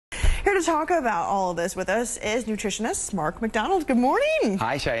Here to talk about all of this with us is nutritionist Mark McDonald. Good morning.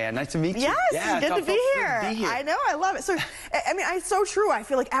 Hi, Cheyenne. Nice to meet you. Yes, yeah, good to be here. I know, I love it. So, I mean, it's so true. I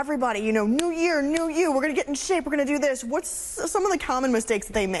feel like everybody, you know, new year, new you. We're going to get in shape. We're going to do this. What's some of the common mistakes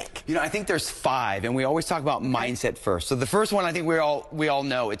that they make? You know, I think there's 5, and we always talk about mindset first. So the first one, I think we all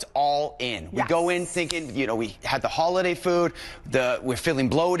know, it's all in. We go in thinking, you know, we had the holiday food, we're feeling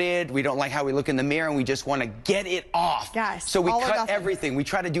bloated, we don't like how we look in the mirror, and we just want to get it off. Yes. So we cut everything. We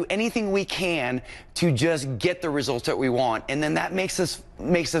try to do anything we can to just get the results that we want, and then that makes us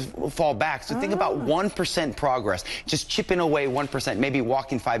fall back. So think about 1% progress, just chipping away 1%, maybe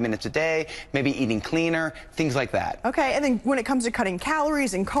walking 5 minutes a day, maybe eating cleaner, things like that. Okay, and then when it comes to cutting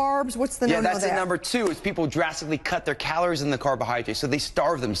calories and carbs, what's the no-no there? Yeah, that's the number 2, is people drastically cut their calories and the carbohydrates, so they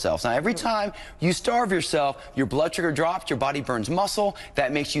starve themselves. Now, every time you starve yourself, your blood sugar drops, your body burns muscle,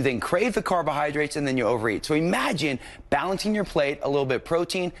 that makes you then crave the carbohydrates, and then you overeat. So imagine balancing your plate, a little bit of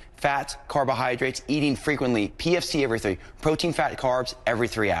protein, fats, carbohydrates, eating frequently, PFC every 3, protein, fat, carbs every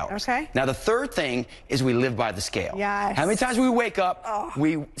 3 hours. Okay. Now, the third thing is we live by the scale. Yes. How many times we wake up,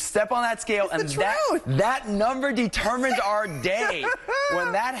 we step on that scale, and that number determines our day.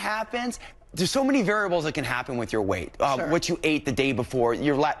 When that happens, there's so many variables that can happen with your weight. What you ate the day before,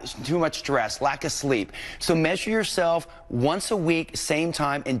 too much stress, lack of sleep. So measure yourself once a week, same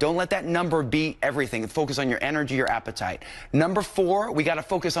time, and don't let that number be everything. Focus on your energy, your appetite. Number 4, we got to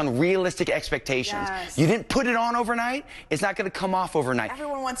focus on realistic expectations. Yes. You didn't put it on overnight, it's not going to come off overnight.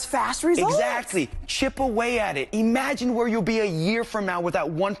 Everyone wants fast results. Exactly. Chip away at it. Imagine where you'll be a year from now with that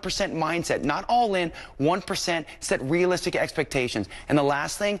 1% mindset. Not all in, 1%. Set realistic expectations. And the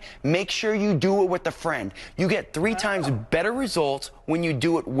last thing, make sure you do it with a friend. You get 3 times better results when you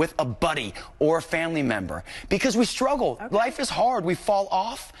do it with a buddy or a family member, because we struggle. Life is hard. We fall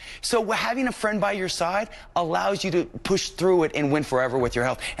off. So having a friend by your side allows you to push through it and win forever with your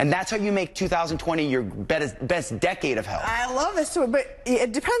health. And that's how you make 2020 your best decade of health. I love this too, but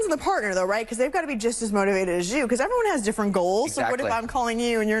it depends on the partner though, right? Because they've got to be just as motivated as you, because everyone has different goals. Exactly. So what if I'm calling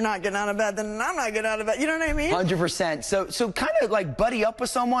you and you're not getting out of bed, then I'm not getting out of bed. You know what I mean? 100%. So kind of like buddy up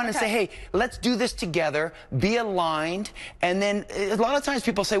with someone and say, hey, let's do this together, be aligned. And then a lot of times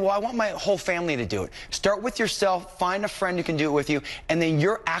people say, well, I want my whole family to do it. Start with yourself, find a friend who can do it with you, and then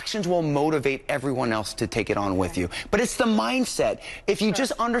your actions will motivate everyone else to take it on with you. But it's the mindset. If you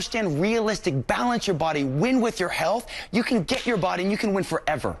just understand realistic, balance your body, win with your health, you can get your body and you can win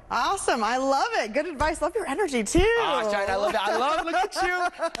forever. Awesome. I love it. Good advice. Love your energy too. Oh, China, I love it. I love it. Look at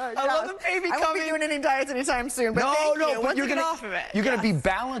you. I love the baby coming. I won't be doing any diets anytime soon, but but you're gonna off of it. You're gonna be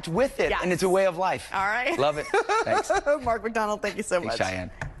balanced with it, and it's a way of life. All right. Love it. Thanks. Mark McDonald, thank you so much. Thanks,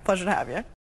 Cheyenne. Pleasure to have you.